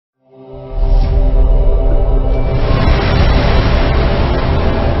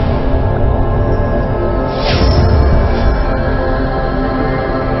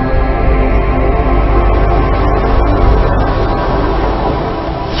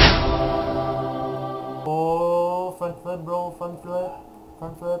flip, bro. Front flip.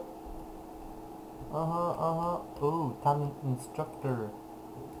 Front flip. Oh, talent instructor.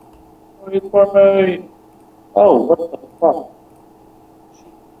 Wait for me. Oh, what the fuck?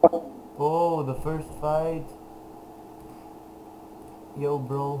 Oh, the first fight. Yo,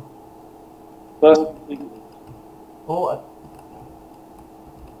 bro. Quest complete. Oh,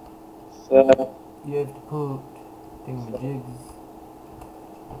 Seven. you have to put thingamajigs.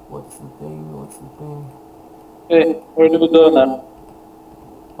 What's the thing? What's the thing? Okay, where do we go now?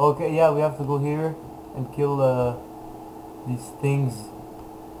 Okay, yeah, we have to go here and kill these things.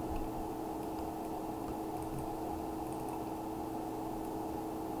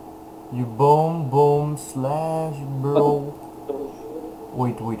 You boom slash, bro.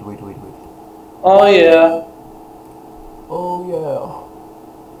 Wait. Oh yeah. Oh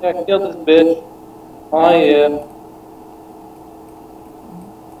Yeah, kill this bitch. Oh yeah.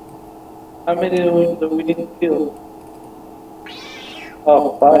 How many do we need to kill?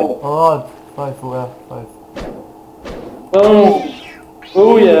 Oh, five. yeah. Oh, five, yeah, five. Boom.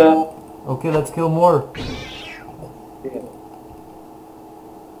 Oh yeah. Okay, let's kill more. Yeah.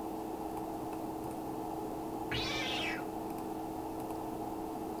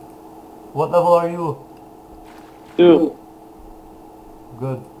 What level are you? 2.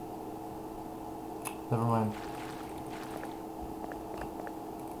 Good. Never mind.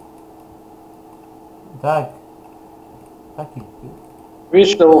 Attack. Attack, you bitch.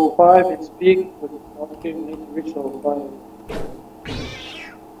 Reach level 5 and speak, but okay, we need to reach level 5.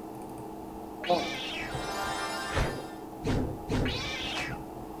 Oh.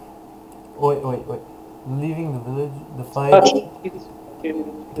 Wait. Leaving the village, the fight. Touch. Okay, we need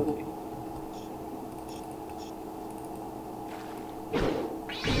to kill it.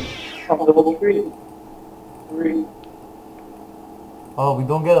 Oh, level 3. 3. Oh, we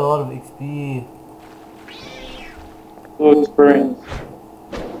don't get a lot of XP. 2 experience.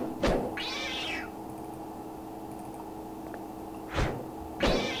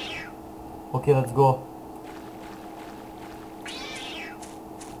 Okay, let's go.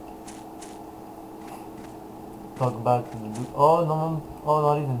 Talk back to the dude. Oh, no, oh,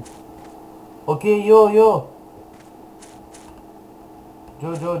 not even. Okay, yo.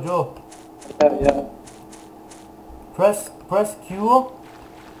 Joe. Yeah. Press Q.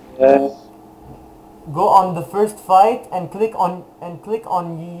 Yes. Go on the first fight and click on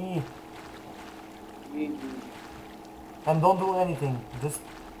Yi. And don't do anything. Just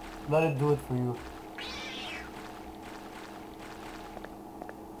let it do it for you.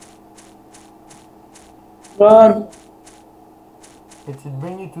 Run. It should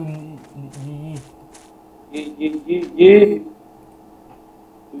bring you to Yi.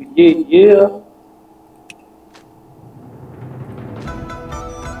 Yeah.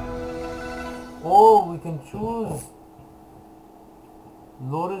 Oh, we can choose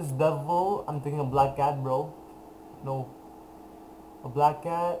Lotus Devil. I'm thinking a black cat, bro. No. A black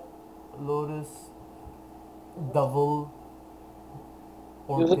cat, Lotus Devil,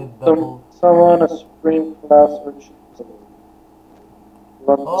 Orchid Devil. Someone a supreme class or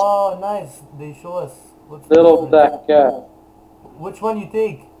Oh, nice. They show us. What's the little difference? black cat. Which one you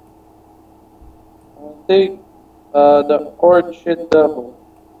take? I'll take the orchid devil.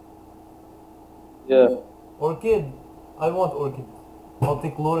 Yeah. Orchid. I want Orchid. I'll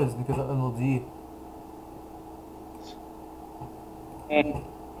take Lotus because of MLG.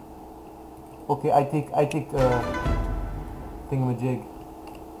 Okay, I take thingamajig.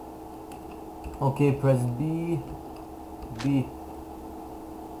 Okay, press B.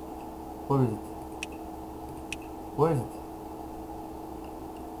 Where is it?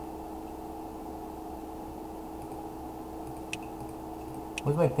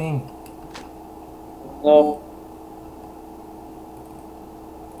 Where's my thing? No.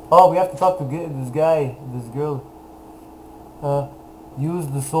 Oh, we have to talk to this girl. Use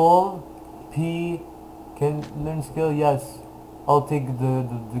the soul. P. Can learn skill. Yes. I'll take the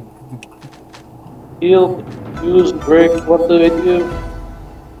Heal, use, break. What do we do?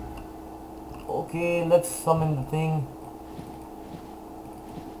 Okay, let's summon the thing.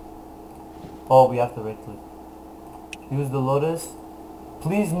 Oh, we have to right click. Use the lotus.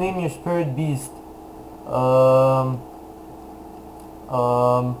 Please name your spirit beast.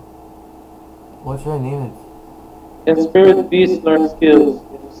 What should I name it? Can spirit beast learn skills?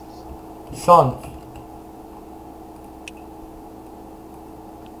 Yes. Shunt.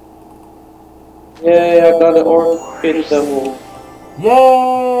 Yay, I got an orchid devil.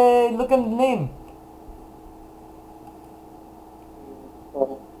 Yay! Look at the name.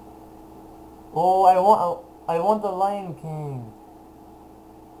 Oh, I want the Lion King.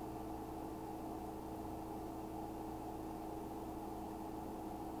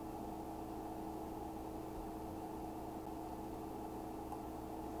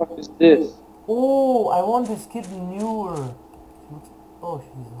 fuck is this? Oh, I want this kid newer. Oh,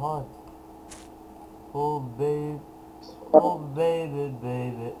 she's hot. Oh, babe. Oh, baby,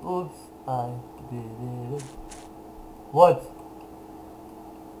 baby. Oops, I did it. What?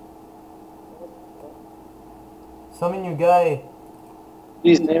 Summon your guy.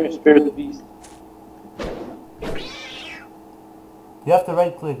 Please name your spirit the beast. You have to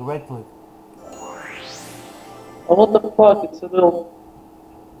right click, right click. Oh, what the fuck? It's a little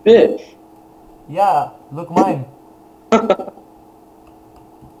bitch. Yeah, look mine.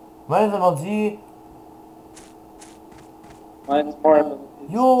 Mine is an LG. Mine's Marvin.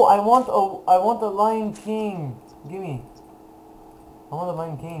 Yo, I want a Lion King. Gimme. I want a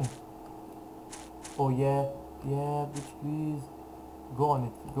Lion King. Oh yeah, yeah, bitch, please. Go on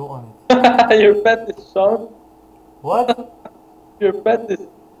it, go on it. Your pet is Sean. What? Your pet is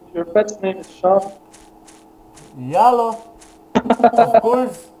your pet's name is Sean. Yellow. Of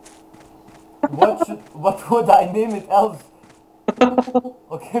course. What would I name it else?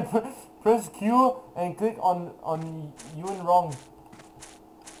 Okay, press Q and click on you and wrong.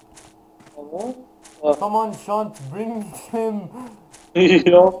 Hello? Come on, Sean, bring him.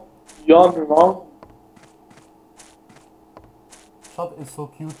 Yawn wrong. Shot is so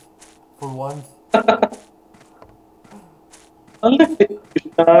cute for once. Look at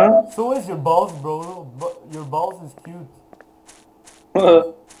Krishna. So is your balls, bro. But your balls is cute.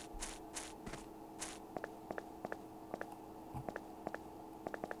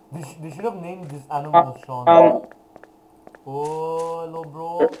 They should have named this animal Sean. Oh, hello,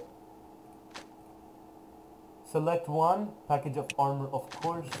 bro. Select one. Package of armor, of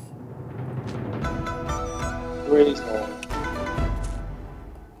course. Raise all.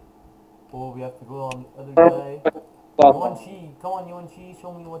 Oh, we have to go on the other guy. Yuan Chi. Come on, Yuan Chi.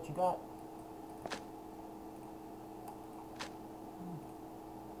 Show me what you got.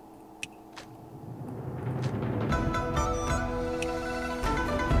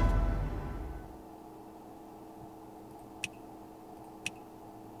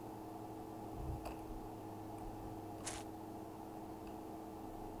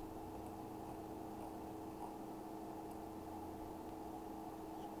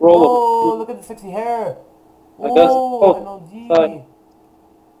 Oh, look at the sexy hair. Oh, NLG.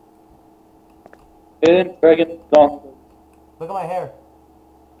 Hidden Dragon Gauntlet. Look at my hair.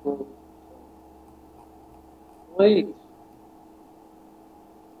 Wait.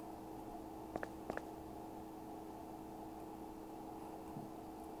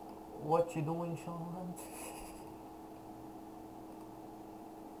 What you doing, Sean?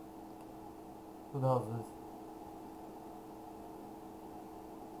 Who the hell is this?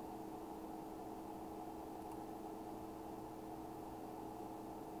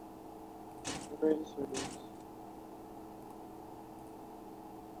 What is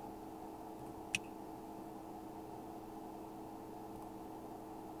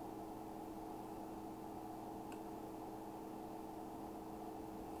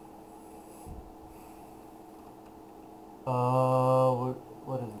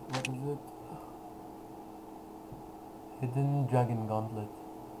it? What is it? Hidden Dragon Gauntlet.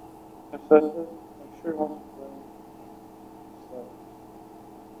 I'm sure want to play.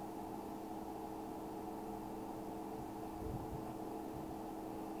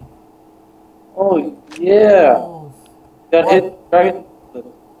 Oh yeah! Oh, Got what? Hidden Dragon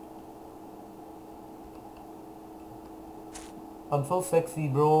Gauntlet. I'm so sexy,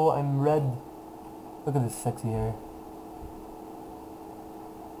 bro. I'm red. Look at this sexy hair.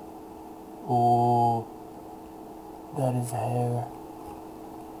 Oh, that is hair.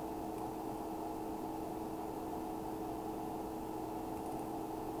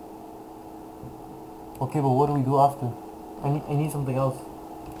 Okay, but what do we do after? I need something else.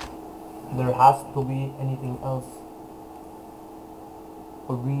 There has to be anything else.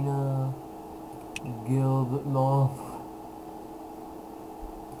 Arena, guild, no.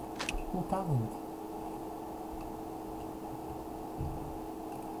 No talent.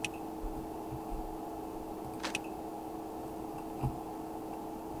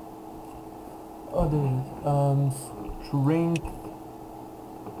 Other,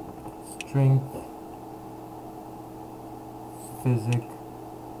 strength, physic,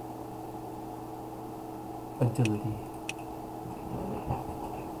 agility.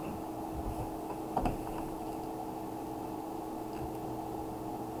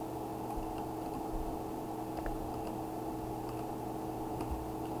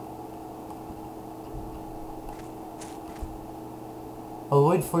 I'll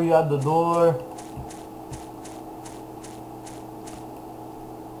wait for you at the door.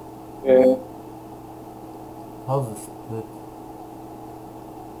 Yeah. How's the split?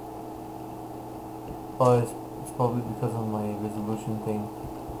 Oh, it's probably because of my resolution thing.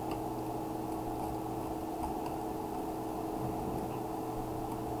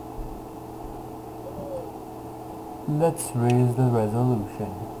 Let's raise the resolution.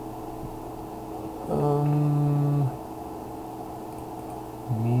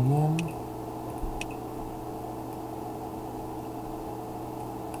 Medium.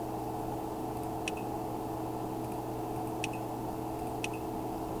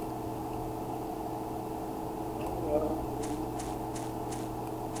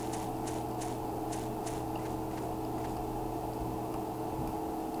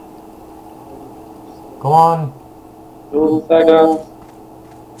 Come on, 2 seconds.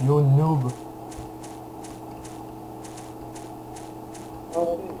 you noob.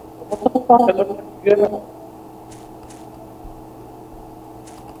 Okay. What the fuck? I don't get it.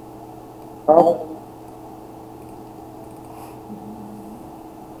 How?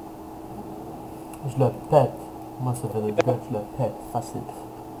 Je le pète. Moi, ça fait le gars, je le pète. Facile.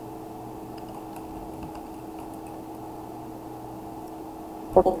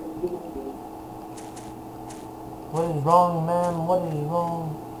 What is wrong, man? What is wrong?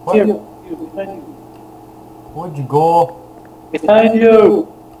 What? Here, you, behind you. Where'd you go? Behind you!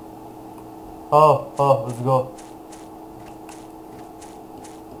 Oh, let's go.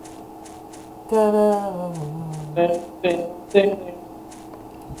 Ta-da. Ding, ding, ding, ding.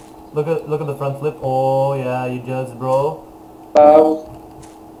 Look at the front flip. Oh yeah, you just bro. Bows.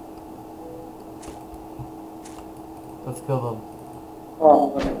 Let's kill them.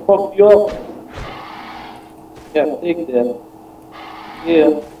 Oh, I'm gonna fuck you up. Yeah, take that.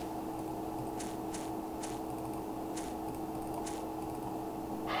 Yeah.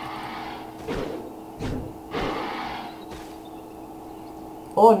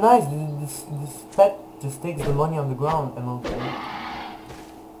 Oh nice, this pet just takes the money on the ground and will...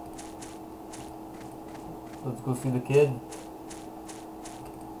 Let's go see the kid.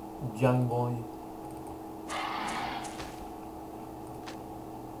 Young boy.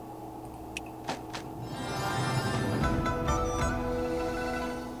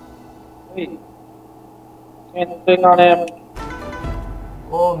 Wait. Can't click on him.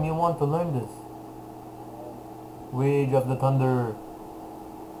 Oh, you want to learn this? Wage of the Thunder.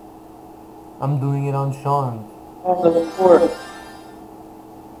 I'm doing it on Sean. On the floor.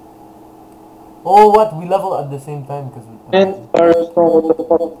 Oh, what? We level at the same time because we... And Firestone, what the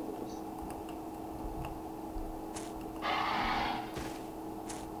fuck is this?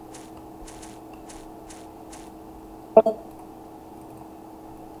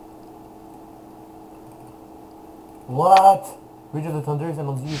 What? Wage of the Thunder is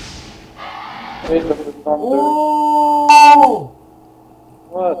MLG. Wait of the thunder. Oh!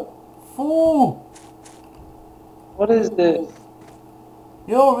 What? Fool! What is this?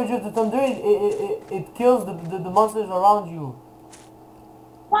 Yo, Rage of the Thunder, it kills the monsters around you.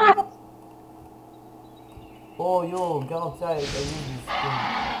 What? Oh, yo, get outside. I use this thing.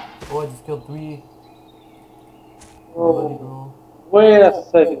 Oh, I just killed 3. Nobody, Oh, bro. wait a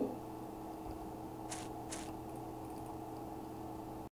second.